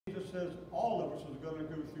says all of us is going to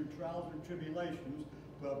go through trials and tribulations,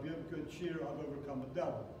 but be of good cheer, I've overcome the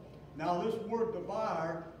devil. Now this word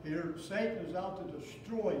devour here, Satan is out to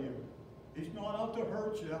destroy you. He's not out to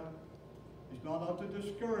hurt you. He's not out to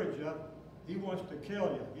discourage you. He wants to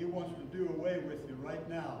kill you. He wants to do away with you right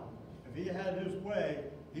now. If he had his way,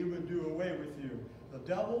 he would do away with you. The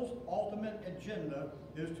devil's ultimate agenda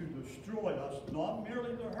is to destroy us, not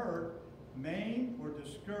merely to hurt, maim, or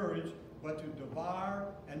discourage, but to devour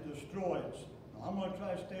and destroy us. Now, I'm going to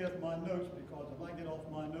try to stay with my notes, because if I get off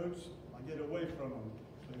my notes, I get away from them.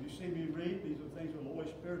 So if you see me read, these are things that the Holy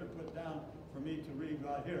Spirit has put down for me to read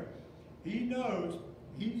right here. He knows,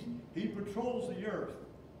 he patrols the earth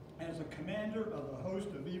as a commander of a host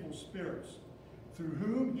of evil spirits, through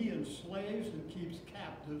whom he enslaves and keeps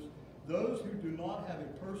captives those who do not have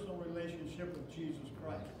a personal relationship with Jesus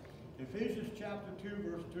Christ. Ephesians chapter 2,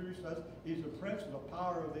 verse 2 says he's the prince of the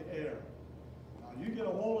power of the air. Now you get a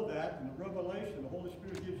hold of that in the revelation, the Holy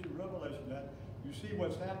Spirit gives you revelation that you see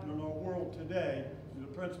what's happening in our world today. He's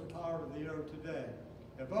the prince of the power of the air today.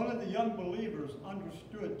 If only the young believers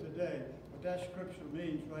understood today what that scripture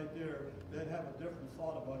means right there, they'd have a different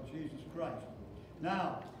thought about Jesus Christ.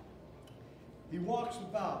 Now, he walks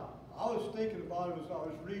about. I was thinking about it as I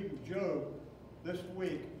was reading Job this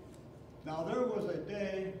week. Now there was a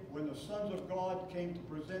day when the sons of God came to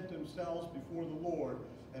present themselves before the Lord,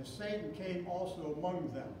 and Satan came also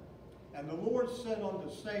among them. And the Lord said unto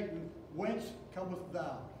Satan, Whence comest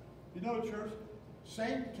thou? You know, church,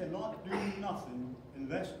 Satan cannot do nothing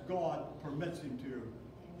unless God permits him to.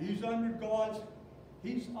 He's under God's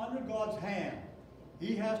hand.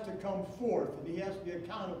 He has to come forth, and he has to be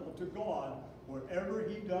accountable to God wherever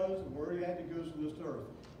he does and where he goes in this earth.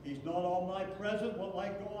 He's not omnipresent,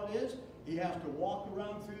 like God is. He has to walk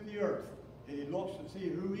around through the earth, and he looks to see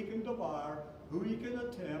who he can devour, who he can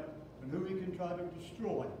attempt, and who he can try to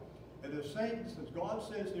destroy. And as God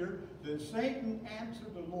says here, then Satan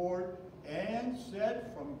answered the Lord and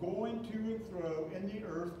said, from going to and fro in the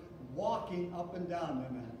earth, walking up and down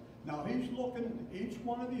the man. Now he's looking at each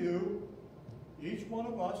one of you, each one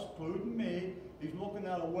of us, including me, he's looking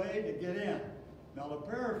at a way to get in. Now to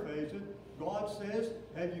paraphrase it, God says,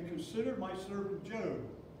 have you considered my servant Job?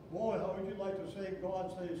 Boy, how would you like to say,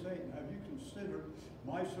 God says, Satan, have you considered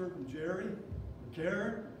my servant Jerry, or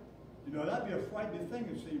Karen? You know, that'd be a frightening thing,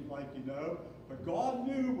 it seems like, you know. But God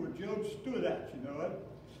knew where Job stood at, you know it.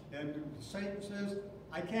 And Satan says,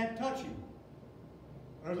 I can't touch him.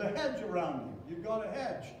 There's a hedge around him. You've got a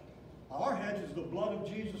hedge. Our hedge is the blood of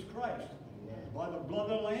Jesus Christ. Amen. By the blood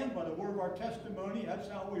of the Lamb, by the word of our testimony, that's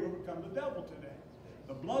how we overcome the devil today.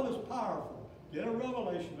 The blood is powerful. Get a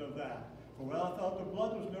revelation of that. For without the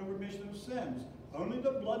blood, there's no remission of sins. Only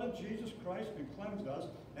the blood of Jesus Christ can cleanse us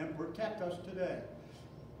and protect us today.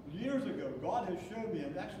 Years ago, God has shown me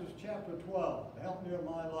in Exodus chapter 12, to help me in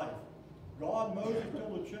my life. God, Moses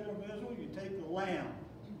told the children of Israel, you take the lamb,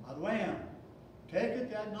 a lamb, take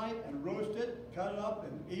it that night and roast it, cut it up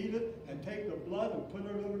and eat it, and take the blood and put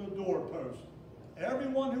it over the doorpost.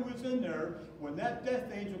 Everyone who was in there, when that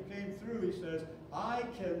death angel came through, he says, I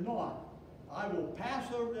will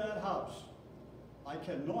pass over that house. I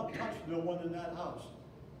cannot touch no one in that house.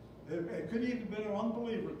 It could even have been an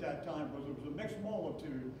unbeliever at that time, because it was a mixed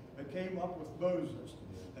multitude that came up with Moses.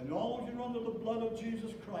 And as long as you're under the blood of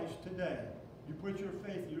Jesus Christ today, you put your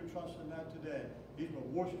faith and your trust in that today, he's going to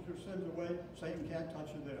wash your sins away. Satan can't touch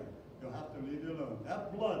you there. You'll have to leave you alone.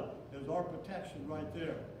 That blood is our protection right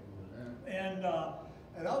there. And I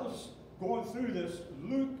was going through this,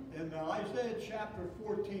 Luke in Isaiah chapter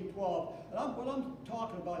 14:12. And what I'm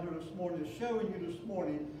talking about here this morning is showing you this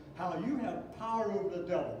morning how you have power over the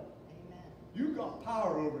devil. Amen. You've got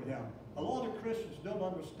power over him. A lot of Christians don't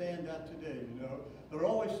understand that today, you know. They're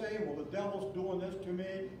always saying, well, the devil's doing this to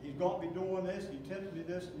me. He's got me doing this. He tempts me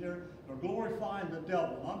this and here. They're glorifying the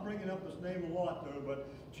devil. And I'm bringing up his name a lot, though, but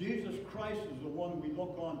Jesus Christ is the one we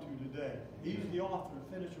look on to today. He's the author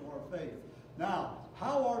and finisher of our faith. Now,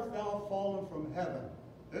 how art thou fallen from heaven?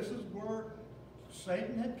 This is where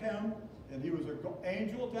Satan had come, and he was an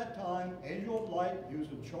angel at that time, angel of light. He was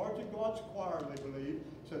in charge of God's choir, they believe.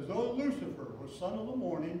 It says, O Lucifer, was son of the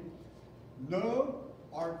morning, no,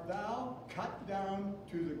 art thou cut down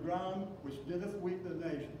to the ground which dideth weep the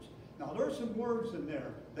nations. Now there's some words in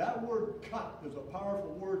there. That word cut is a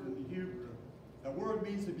powerful word in the Hebrew. That word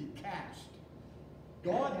means to be cast.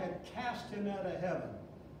 God had cast him out of heaven.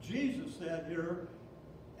 Jesus said here,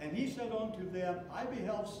 and he said unto them, I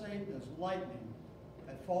beheld Satan as lightning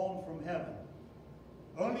had fallen from heaven.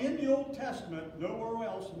 Only in the Old Testament, nowhere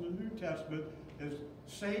else in the New Testament, is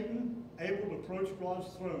Satan able to approach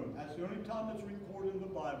God's throne. That's the only time it's recorded in the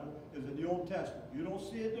Bible, is in the Old Testament. You don't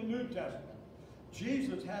see it in the New Testament.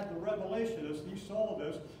 Jesus had the revelation as he saw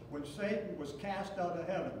this when Satan was cast out of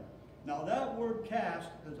heaven. Now that word cast,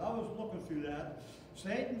 as I was looking through that,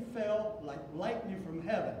 Satan fell like lightning from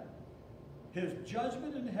heaven. His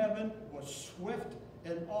judgment in heaven was swift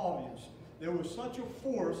and obvious. There was such a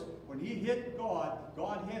force, when he hit God,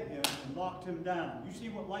 God hit him and knocked him down. You see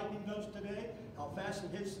what lightning does today? How fast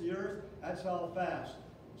it hits the earth? That's how fast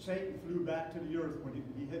Satan flew back to the earth when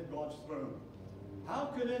he hit God's throne. How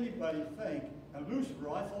could anybody think, and Lucifer,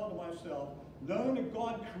 I thought to myself, knowing that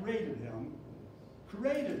God created him,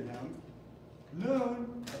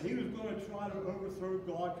 known that he was going to try to overthrow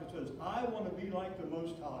God, because says, I want to be like the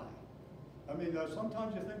Most High. I mean,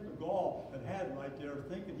 sometimes you think the gall that had right there,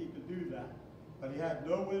 thinking he could do that. But he had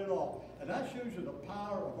no way at all. And that shows you the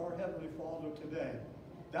power of our Heavenly Father today.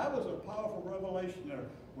 That was a powerful revelation there.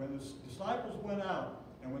 When the disciples went out,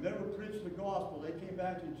 and when they were preaching the gospel, they came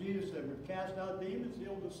back to Jesus and said, we've cast out demons,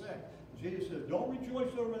 healed the sick. Jesus said, don't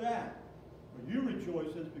rejoice over that. But you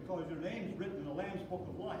rejoice is because your name is written in the Lamb's Book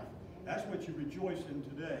of Life. That's what you rejoice in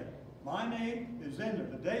today. My name is in there.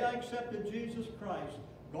 The day I accepted Jesus Christ,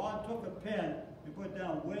 God took a pen and put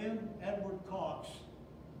down William Edward Cox,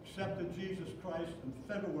 accepted Jesus Christ in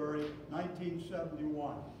February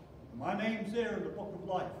 1971. My name's there in the Book of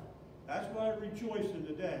Life. That's what I rejoice in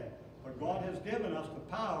today. But God has given us the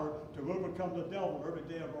power to overcome the devil every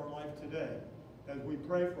day of our life today. As we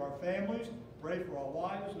pray for our families, pray for our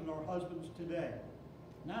wives and our husbands today.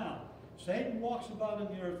 Now, Satan walks about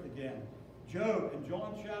in the earth again. Job, in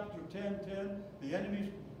John chapter 10:10, the enemy's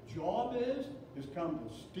job is come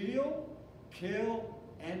to steal, kill,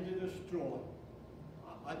 and to destroy.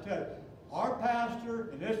 I tell you, our pastor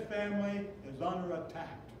and his family is under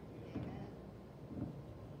attack.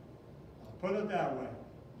 I'll put it that way.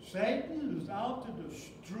 Satan is out to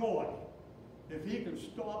destroy. If he can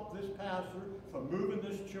stop this pastor from moving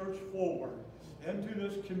this church forward into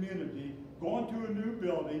this community, going to a new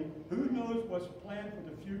building, who knows what's planned for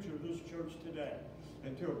the future of this church today.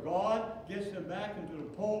 Until God gets him back into the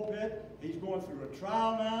pulpit, he's going through a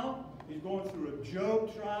trial now. He's going through a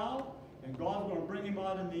Job trial. And God's going to bring him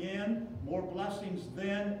out in the end, more blessings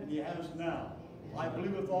then than he has now. I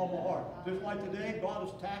believe with all my heart. Just like today,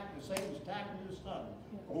 Satan's attacking his son.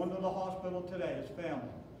 Going to the hospital today, his family.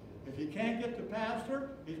 If he can't get the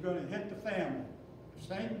pastor, he's going to hit the family. If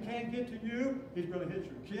Satan can't get to you, he's going to hit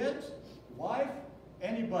your kids, wife,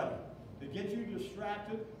 anybody, to get you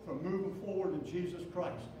distracted from moving forward in Jesus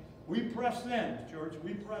Christ. We press in, church.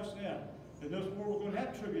 We press in. In this world, we're going to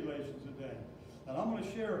have tribulations today. And I'm going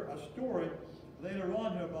to share a story later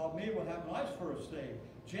on here about me, what happened when I was first saved.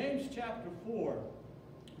 James chapter 4,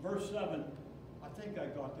 verse 7. I think I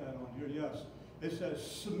got that on here, yes. It says,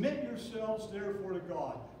 submit yourselves therefore to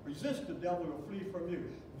God. Resist the devil and he'll flee from you.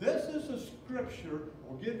 This is a scripture that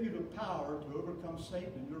will give you the power to overcome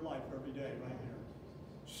Satan in your life every day right here.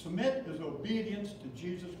 Submit is obedience to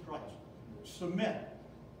Jesus Christ. Submit.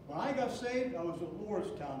 When I got saved, I was at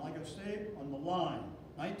Lordstown. I got saved on the line,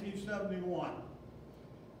 1971.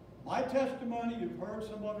 My testimony, you've heard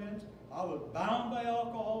some of it, I was bound by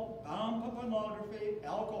alcohol, bound by pornography.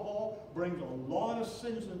 Alcohol brings a lot of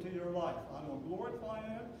sins into your life. I don't glorify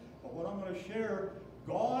it, but what I'm going to share,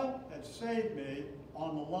 God had saved me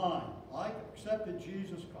on the line. I accepted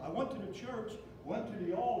Jesus Christ. I went to the church, went to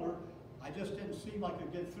the altar. I just didn't seem like I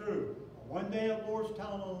could get through. One day at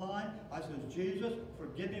Lordstown on the line, I said, Jesus,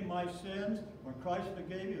 forgive me my sins. When Christ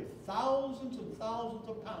forgave me, thousands and thousands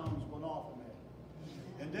of pounds went off of me.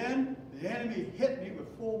 And then the enemy hit me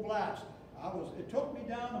with full blast. It took me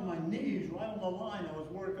down on my knees right on the line I was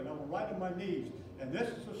working. I was right on my knees. And this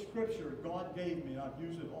is a scripture God gave me, and I've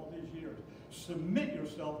used it all these years. Submit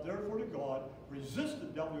yourself, therefore, to God. Resist the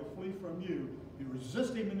devil, he'll flee from you. You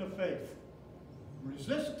resist him in the faith.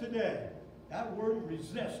 Resist today. That word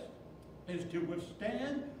resist is to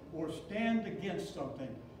withstand or stand against something.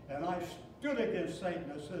 And I stood against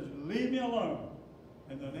Satan. I says, leave me alone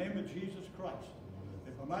in the name of Jesus Christ.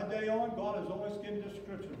 And from my day on, God has always given me the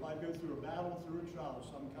scripture if I go through a battle, through a trial of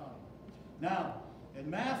some kind. Now, in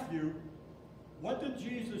Matthew, what did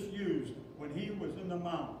Jesus use when he was in the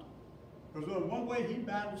mount? Because one way he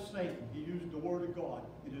battled Satan, he used the word of God.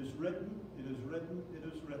 It is written, it is written, it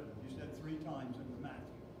is written. He said 3 times in Matthew.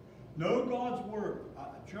 Know God's word.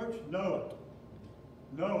 Church, know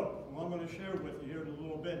it. Know it. Well, I'm going to share with you here in a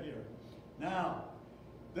little bit here. Now,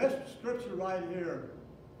 this scripture right here,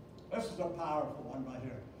 this is a powerful one right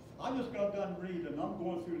here. I just got done reading, I'm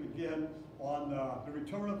going through it again on The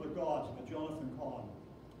Return of the Gods by Jonathan Cahn.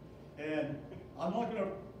 And I'm not going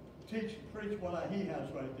to preach what he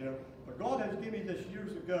has right there. But God has given me this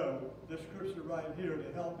years ago, this scripture right here,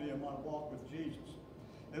 to help me in my walk with Jesus.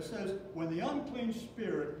 It says, when the unclean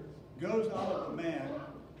spirit goes out of a man,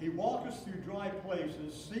 he walketh through dry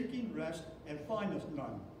places, seeking rest, and findeth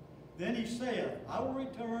none. Then he saith, I will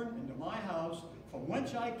return into my house from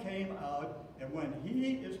whence I came out, and when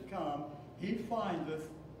he is come, he findeth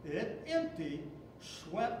it empty,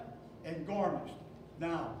 swept, and garnished.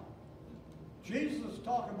 Now, Jesus is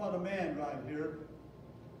talking about a man right here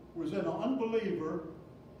who was an unbeliever.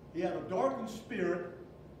 He had a darkened spirit.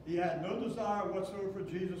 He had no desire whatsoever for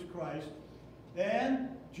Jesus Christ. And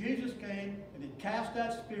Jesus came and he cast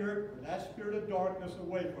that spirit, or that spirit of darkness,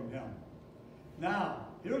 away from him. Now,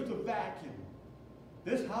 here's the vacuum.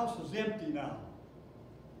 This house is empty now.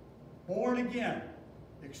 Born again.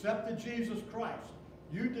 Accepted Jesus Christ.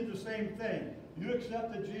 You did the same thing. You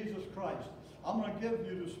accepted Jesus Christ. I'm going to give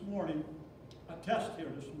you this morning a test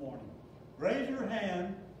here this morning. Raise your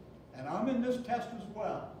hand, and I'm in this test as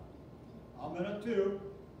well. I'm in it too.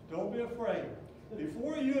 Don't be afraid.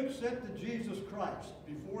 Before you accepted Jesus Christ,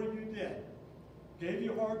 before you did, gave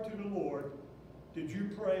your heart to the Lord, did you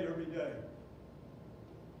pray every day?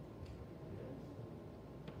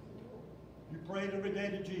 You prayed every day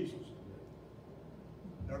to Jesus?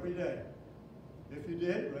 Every day. If you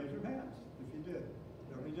did, raise your hands. If you did.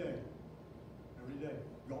 Every day. Every day.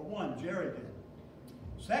 Got one. Jerry did.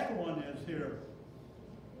 Second one is here.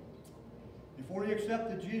 Before you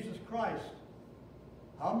accepted Jesus Christ,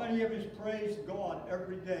 how many of us praised God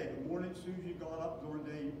every day? The morning, as soon as you got up during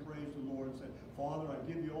the day, you praised the Lord and said, Father,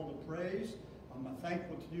 I give you all the praise. I'm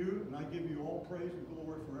thankful to you, and I give you all praise and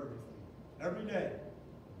glory for everything. Every day.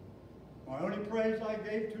 My only praise I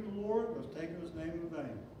gave to the Lord was taking his name in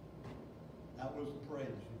vain. That was the praise,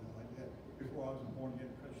 I did before I was a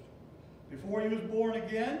born-again Christian. Before he was born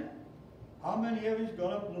again, how many of you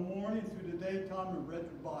got up in the morning through the daytime and read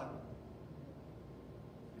your Bible?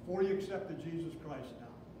 Before you accepted Jesus Christ now.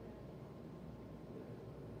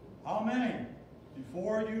 How many,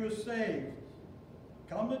 before you were saved,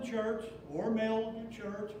 come to church, or mailed your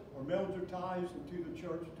church, or mailed your tithes into the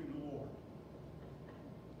church to the Lord?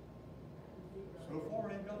 So far,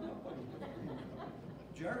 I ain't got nobody.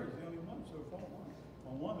 Jerry's the only one so far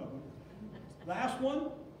on one of them. Last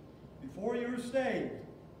one, before you were saved,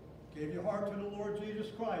 gave your heart to the Lord Jesus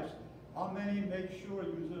Christ. How many make sure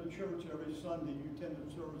you was in church every Sunday? You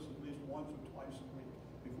attended service at least once or twice a week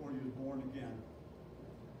before you was born again.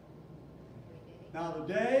 Now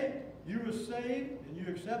the day you were saved and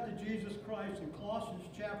you accepted Jesus Christ, in Colossians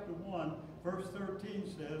chapter 1, verse 13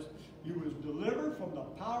 says, you was delivered from the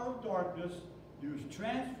power of darkness. You was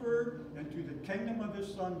transferred into the kingdom of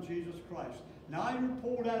his Son, Jesus Christ. Now you're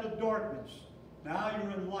pulled out of darkness. Now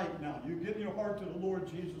you're in light now. You give your heart to the Lord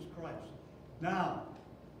Jesus Christ. Now,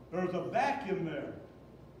 there's a vacuum there.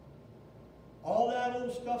 All that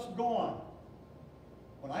old stuff's gone.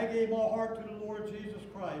 When I gave my heart to the Lord Jesus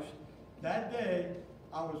Christ, that day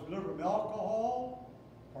I was delivered from alcohol,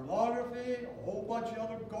 pornography, a whole bunch of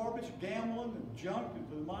other garbage, gambling and junk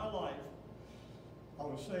into my life. I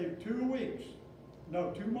was saved 2 weeks.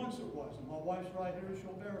 No, 2 months it was. And my wife's right here,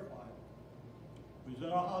 she'll verify it. We was in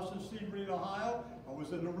our house in Seabury, Ohio. I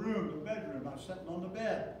was in the room, the bedroom. I was sitting on the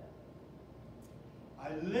bed.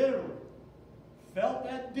 I literally felt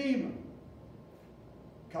that demon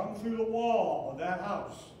come through the wall of that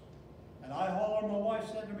house. And I hollered, my wife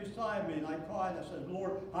sitting beside me, and I cried. I said,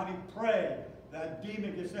 Lord, honey, pray that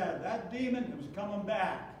demon gets out. That demon was coming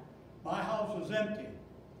back. My house was empty.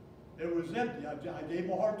 It was empty. I gave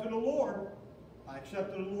my heart to the Lord. I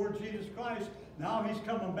accepted the Lord Jesus Christ. Now he's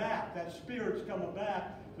coming back. That spirit's coming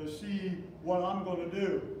back to see what I'm going to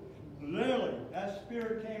do. Literally, that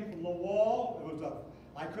spirit came from the wall. It was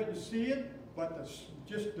I couldn't see it, but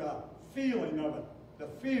just the feeling of it, the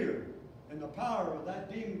fear and the power of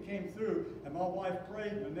that demon came through. And my wife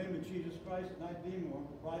prayed in the name of Jesus Christ, and that demon went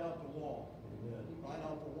right out the wall. Amen. Right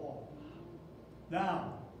out the wall.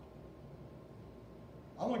 Now,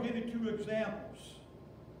 I want to give you 2 examples.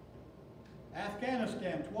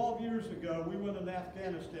 Afghanistan, 12 years ago, we went in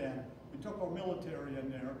Afghanistan. We took our military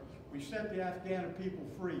in there. We set the Afghan people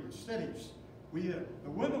free, the cities. The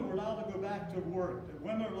women were allowed to go back to work. The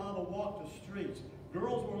women were allowed to walk the streets.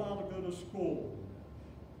 Girls were allowed to go to school.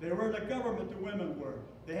 They were in the government, the women were.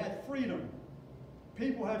 They had freedom.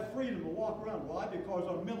 People had freedom to walk around. Why? Because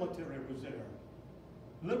our military was there.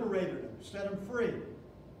 Liberated them, set them free.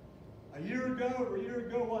 A year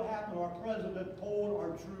ago, what happened? Our president pulled our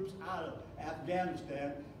troops out of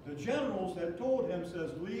Afghanistan. The generals had told him,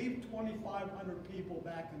 says, leave 2,500 people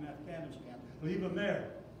back in Afghanistan. Leave them there.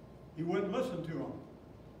 He wouldn't listen to them.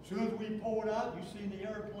 As soon as we pulled out, you seen the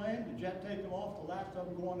airplane, the jet taking off, the last of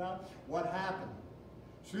them going out. What happened?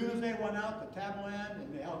 As soon as they went out, the Taliban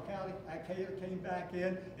and the Al-Qaeda came back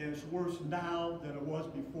in, and it's worse now than it was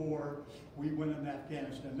before we went in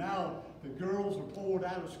Afghanistan. Now, the girls are pulled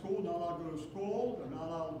out of school, not allowed to go to school, they're not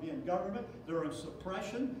allowed to be in government, they're in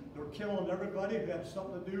suppression, they're killing everybody who had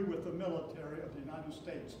something to do with the military of the United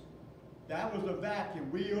States. That was a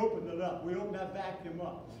vacuum. We opened it up. We opened that vacuum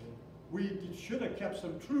up. We should have kept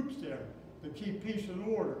some troops there to keep peace and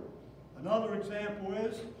order. Another example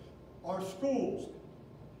is our schools.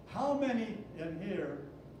 How many in here,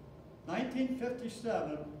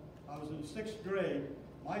 1957, I was in 6th grade,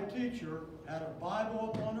 my teacher had a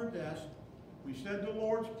Bible up on her desk. We said the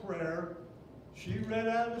Lord's Prayer. She read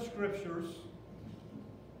out of the scriptures.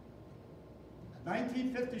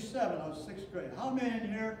 1957, I was 6th grade. How many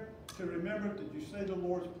in here can remember, did you say the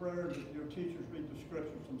Lord's Prayer and did your teachers read the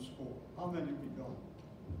scriptures in school? How many have we got?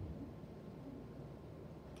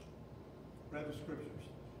 Read the scriptures.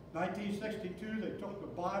 1962, they took the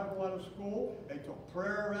Bible out of school, they took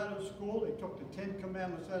prayer out of school, they took the 10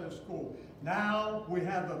 Commandments out of school. Now we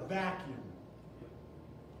have a vacuum.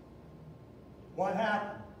 What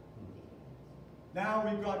happened? Now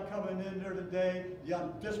we've got coming in there today, the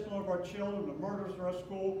undiscipline of our children, the murders in our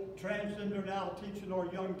school, transgender now teaching our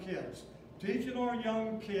young kids. Teaching our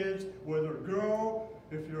young kids, whether a girl,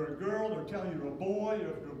 if you're a girl, they're telling you you're a boy, or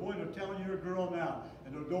if you're a boy, they're telling you you're a girl now.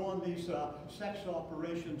 And they're doing these sex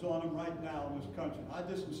operations on them right now in this country. I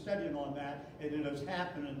just been studying on that, and it is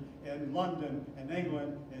happening in London and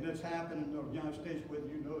England, and it's happening in the United States, whether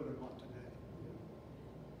you know it or not today.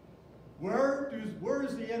 Where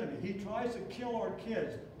is the enemy? He tries to kill our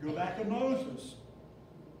kids. Go back to Moses.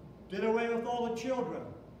 Did away with all the children.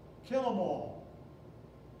 Kill them all.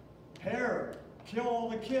 Herod. Kill all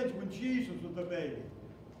the kids when Jesus was a baby.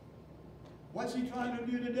 What's he trying to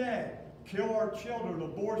do today? Kill our children,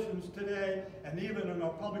 abortions today, and even in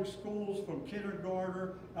our public schools from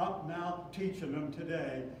kindergarten up now, teaching them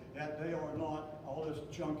today that they are not all this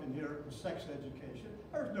junk in here, sex education.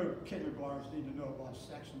 There's no kindergartners need to know about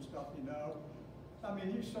sex and stuff, you know. I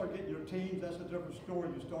mean, you start getting your teens, that's a different story.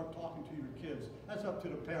 You start talking to your kids. That's up to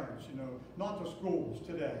the parents, you know, not the schools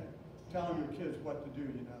today, telling your kids what to do,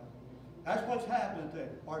 you know. That's what's happening today.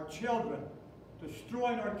 Our children,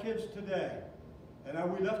 destroying our kids today. And now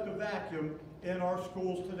we left a vacuum in our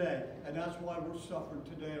schools today. And that's why we're suffering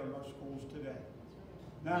today in our schools today.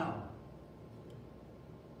 Now,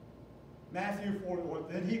 Matthew 4,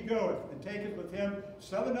 then he goeth and taketh with him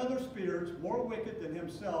 7 other spirits more wicked than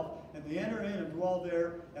himself, and they enter in and dwell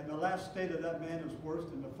there, and the last state of that man is worse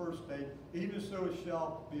than the first state. Even so it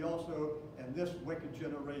shall be also in this wicked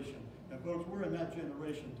generation. And folks, we're in that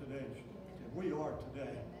generation today. We are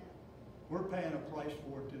today. We're paying a price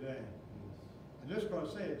for it today. I'm just going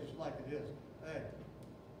to say it just like it is. Hey,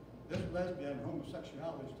 this lesbian and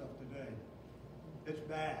homosexuality stuff today, it's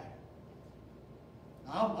bad.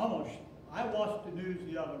 I watched the news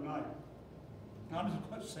the other night. I'm just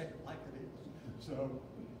going to say it like it is. So,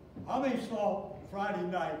 how many saw Friday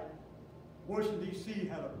night, Washington, D.C.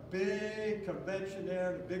 had a big convention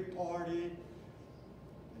there, a big party,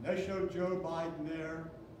 and they showed Joe Biden there,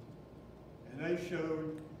 and they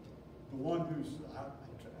showed the one who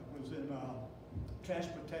was in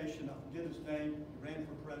transportation, I forget his name, he ran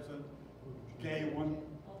for president, gay one.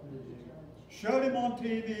 Showed him on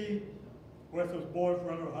TV with his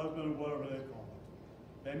boyfriend or husband or whatever they call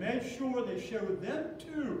it. They made sure they showed them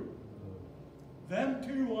two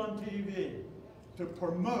on TV to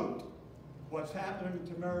promote what's happening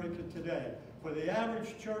in America today. For the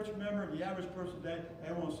average church member, the average person today,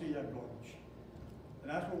 they want to see that garbage.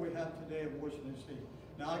 And that's what we have today in Washington, D.C.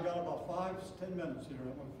 Now I got about 5-10 minutes here.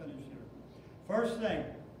 I'm going to finish here. First thing,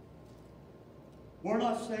 we're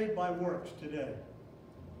not saved by works today.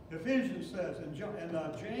 Ephesians says, and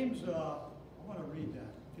James, I want to read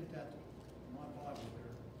that. Get that in my Bible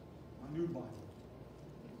here, my new Bible.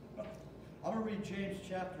 I'm going to read James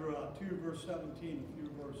chapter 2, verse 17, a few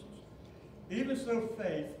verses. Even so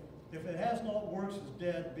faith, if it has not works, is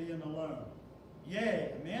dead, being alone.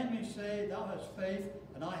 Yea, a man may say, thou hast faith,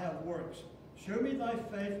 and I have works. Show me thy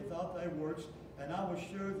faith without thy works, and I will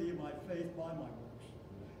show thee my faith by my works.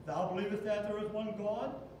 Thou believest that there is one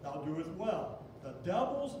God, thou doest well. The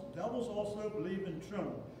devils also believe and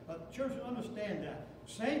tremble. Church, understand that.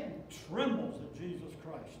 Satan trembles at Jesus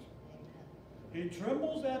Christ. He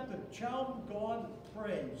trembles at the child of God that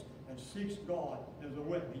prays and seeks God as a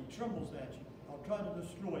witness. He trembles at you. I'll try to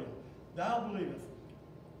destroy you. Thou believest.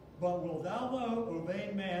 But wilt thou know, O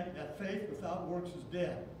vain man, that faith without works is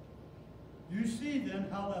dead? You see then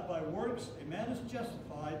how that by works a man is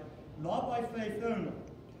justified, not by faith only.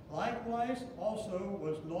 Likewise also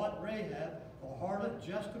was not Rahab, the harlot,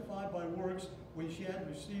 justified by works when she had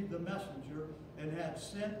received the messenger and had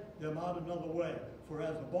sent them out another way. For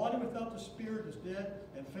as the body without the spirit is dead,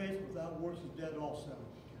 and faith without works is dead also.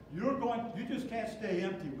 You just can't stay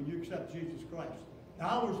empty when you accept Jesus Christ.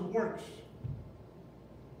 Now there's works.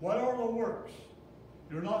 What are the works?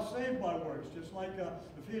 You're not saved by works, just like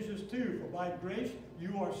Ephesians 2. For by grace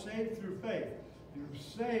you are saved through faith. You're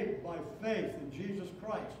saved by faith in Jesus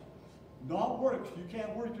Christ. Not works. You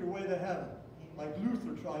can't work your way to heaven, like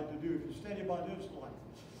Luther tried to do if you study about his life.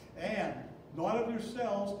 And not of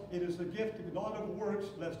yourselves, it is the gift of not of works,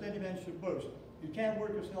 lest any man should boast. You can't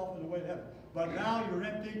work yourself in the way to heaven. But now you're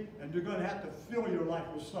empty, and you're going to have to fill your life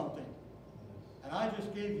with something. And I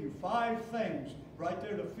just gave you 5 things right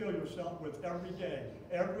there to fill yourself with every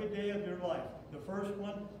day of your life. The first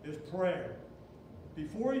one is prayer.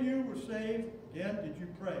 Before you were saved, then did you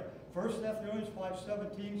pray? 1 Thessalonians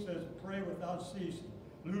 5:17 says, pray without ceasing.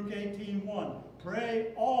 Luke 18:1,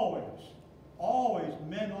 pray always. Always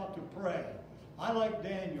men ought to pray. I like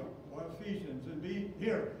Daniel or Ephesians and be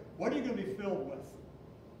here. What are you going to be filled with?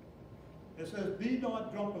 It says, be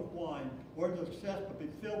not drunk with wine or to excess, but be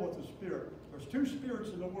filled with the Spirit. There's 2 spirits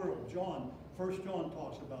in the world. 1 John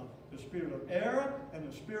talks about the spirit of error and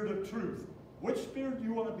the spirit of truth. Which spirit do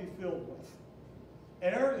you want to be filled with?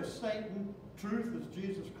 Error is Satan. Truth is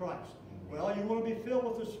Jesus Christ. Well, you want to be filled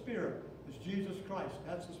with the Spirit. It's Jesus Christ.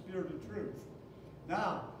 That's the spirit of truth.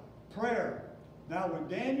 Now, prayer. Now, when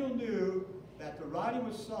Daniel knew that the writing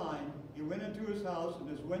was signed, he went into his house, and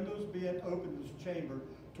his windows being opened in his chamber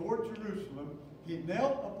toward Jerusalem, he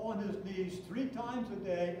knelt upon his knees 3 times a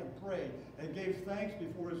day and prayed and gave thanks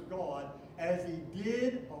before his God, as he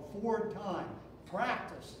did aforetime.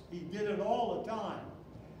 Practice. He did it all the time.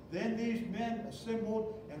 Then these men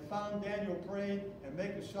assembled and found Daniel praying and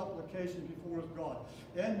making supplication before his God.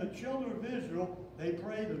 And the children of Israel, they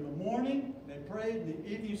prayed in the morning, they prayed in the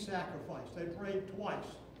evening sacrifice. They prayed twice.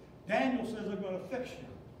 Daniel says, I'm going to fix you.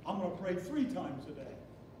 I'm going to pray 3 times a day.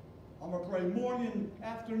 I'm going to pray morning,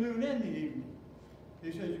 afternoon, and the evening.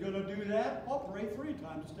 He says, you're going to do that? I'll pray 3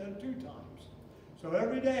 times instead of 2 times. So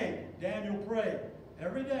every day, Daniel prayed.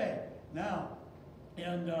 Every day. Now,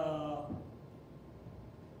 and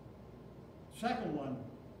second one,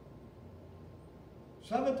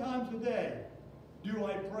 7 times a day do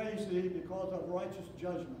I praise thee because of righteous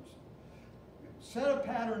judgments. Set a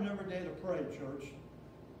pattern every day to pray, church.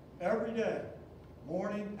 Every day.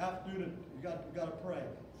 Morning, afternoon, you got to pray.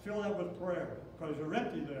 Fill that with prayer, because you're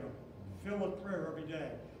empty there. Fill with prayer every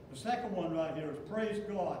day. The second one right here is praise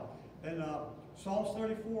God. And Psalms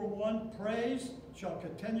 34:1, praise shall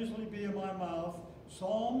continuously be in my mouth.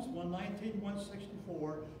 Psalms 119,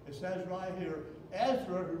 164, it says right here,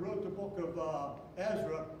 Ezra, who wrote the book of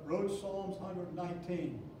Ezra, wrote Psalms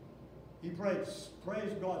 119. He prays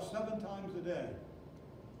God 7 times a day.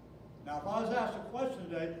 Now, if I was asked a question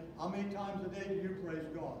today, how many times a day do you praise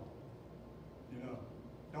God? You know,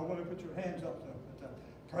 don't want to put your hands up there.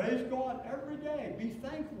 Praise God every day. Be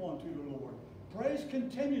thankful unto the Lord. Praise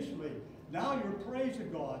continuously. Now you're praising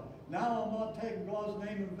God. Now I'm not taking God's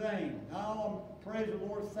name in vain. Now I'm praising the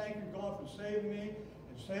Lord, thanking God for saving me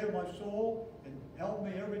and saving my soul and helping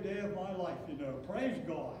me every day of my life. You know, praise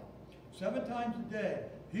God. 7 times a day.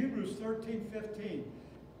 Hebrews 13:15.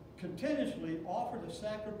 Continuously offer the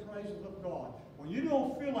sacred praises of God. When you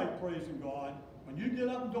don't feel like praising God, when you get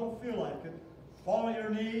up and don't feel like it, fall on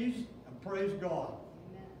your knees and praise God.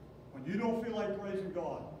 Amen. When you don't feel like praising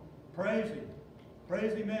God, praise Him.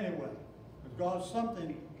 Praise Him anyway. Because God,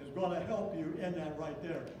 something is going to help you in that right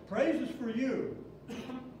there. Praise is for you.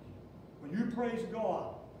 When you praise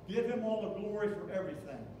God, give Him all the glory for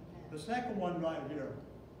everything. The second one right here,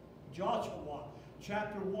 Joshua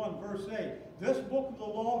chapter 1, verse 8. This book of the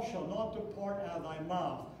law shall not depart out of thy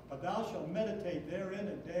mouth, but thou shalt meditate therein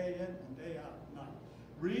and day in and day out at night.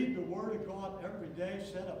 Read the Word of God every day.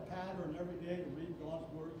 Set a pattern every day to read God's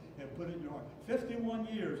Word and put it in your heart. 51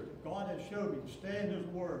 years, God has showed me to stay in His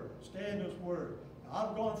Word. Stay in His Word. Now,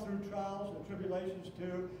 I've gone through trials and tribulations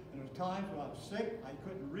too, and there's times when I was sick, I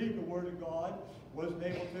couldn't read the Word of God, wasn't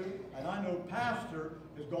able to, and I know Pastor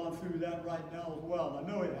has gone through that right now as well, and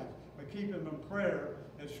I know he has. But keep him in prayer,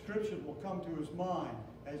 and scriptures will come to his mind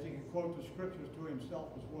as he can quote the scriptures to himself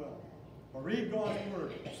as well. But read God's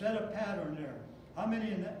Word. Set a pattern there. How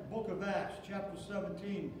many in that book of Acts, chapter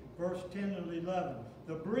 17, verse 10 and 11?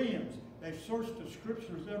 The Bereans, they searched the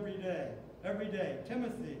scriptures every day. Every day.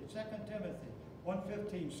 Timothy, 2 Timothy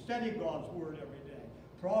 1:15, study God's Word every day.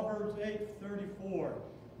 Proverbs 8:34,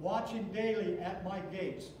 watching daily at my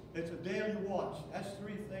gates, It's a daily watch. That's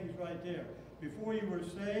three things right there. Before you were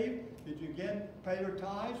saved, did you again pay your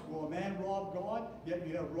tithes? Will a man rob God? Yet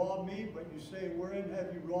you have robbed me, but you say, wherein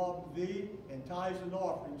have you robbed thee? In tithes and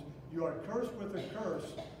offerings. You are cursed with a curse,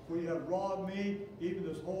 for you have robbed me, even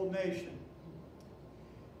this whole nation.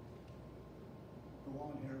 Go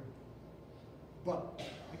on here. But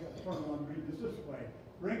I got to turn around and read this way.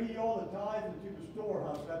 Bring ye all the tithes into the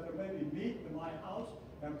storehouse, that there may be meat in my house,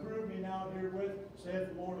 and prove me now herewith,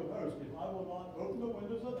 saith the Lord of hosts, if I will not open the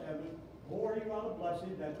windows of heaven, pour you out a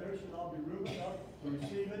blessing, that there shall not be room enough to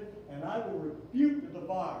receive it, and I will rebuke the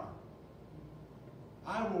devourer.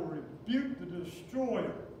 I will rebuke the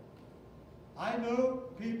destroyer. I know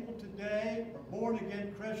people today are born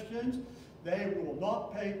again Christians, they will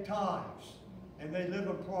not pay tithes, and they live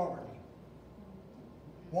in poverty.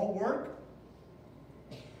 Won't work?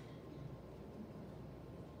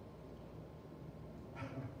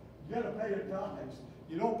 You got to pay your tithes.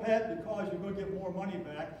 You don't pay it because you're going to get more money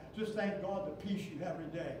back. Just thank God the peace you have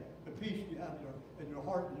every day. The peace you have in your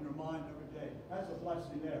heart and in your mind every day. That's a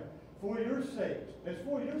blessing there. For your sake. It's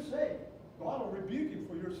for your sake. God will rebuke you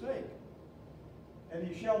for your sake. And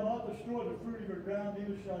he shall not destroy the fruit of your ground,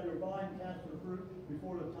 neither shall your vine cast her fruit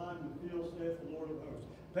before the time of the field, saith the Lord of hosts.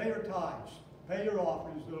 Pay your tithes. Pay your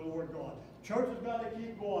offerings to the Lord God. Church has got to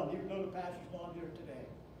keep going, even though the pastor's not here today.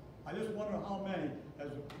 I just wonder how many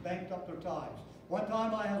has banked up their tithes. One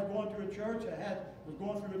time I was going to a church, was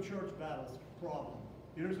going through a church battle problem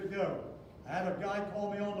years ago. I had a guy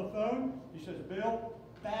call me on the phone. He says, Bill,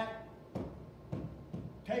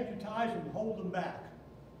 take your tithes and hold them back.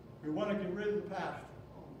 We want to get rid of the pastor.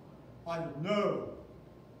 I said, no.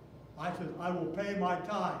 I said, I will pay my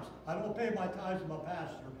tithes. I don't pay my tithes to my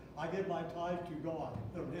pastor. I give my tithes to God.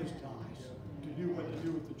 They're his tithes to do what they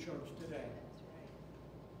do with the church today.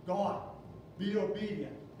 God, be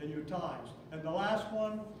obedient in your tithes. And the last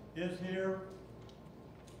one is here.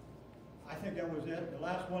 I think that was it. The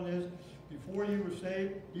last one is, before you were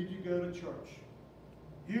saved, did you go to church?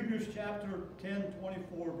 Hebrews chapter 10,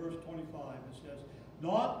 24, verse 25. It says,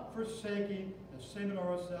 not forsaking assembling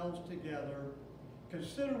ourselves together,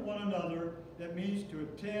 consider one another. That means to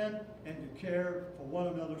attend and to care for one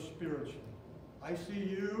another spiritually. I see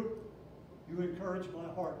you. You encourage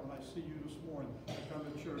my heart when I see you this morning to come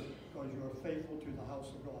to church because you are faithful to the house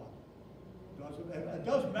of God. It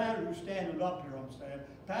doesn't matter who's standing up here, I'm saying.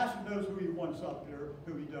 Pastor knows who he wants up here,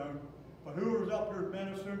 who he don't. But whoever's up here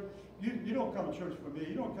ministering, you don't come to church for me.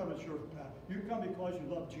 You don't come to church for Pastor. You come because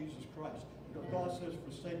you love Jesus Christ. Because God says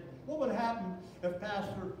forsake. What would happen if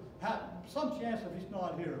Pastor had some chance if he's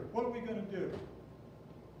not here? What are we going to do?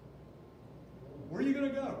 Where are you going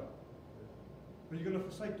to go? Are you going to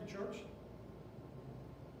forsake the church?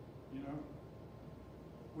 You know?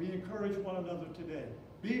 We encourage one another today.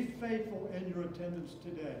 Be faithful in your attendance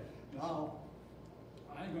today. Now,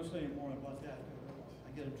 I ain't going to say any more about that.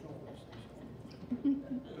 I get in trouble if I say something.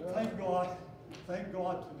 But thank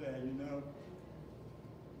God today, you know.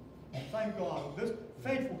 Thank God. This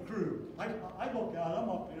faithful crew. I look out, I'm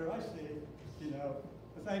up here, I see it, you know.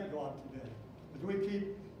 But thank God today. As we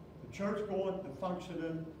keep the church going and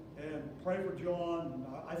functioning, and pray for John. And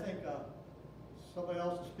I think somebody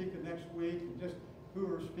else is speaking next week. And just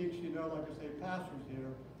whoever speaks, you know, like I say, pastor's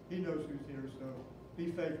here. He knows who's here, so be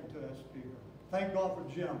faithful to that speaker. Thank God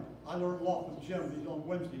for Jim. I learned a lot from Jim. He's on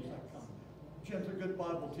Wednesdays I come. Jim's a good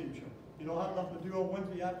Bible teacher. You don't have nothing to do on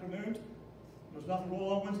Wednesday afternoons. There's nothing going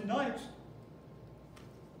on Wednesday nights.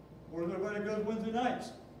 Where's everybody goes Wednesday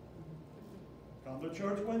nights? Come to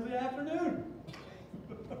church Wednesday afternoon.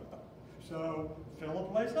 So fill the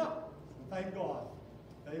place up. Thank God.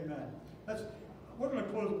 Amen. We're going to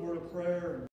close with a word of prayer.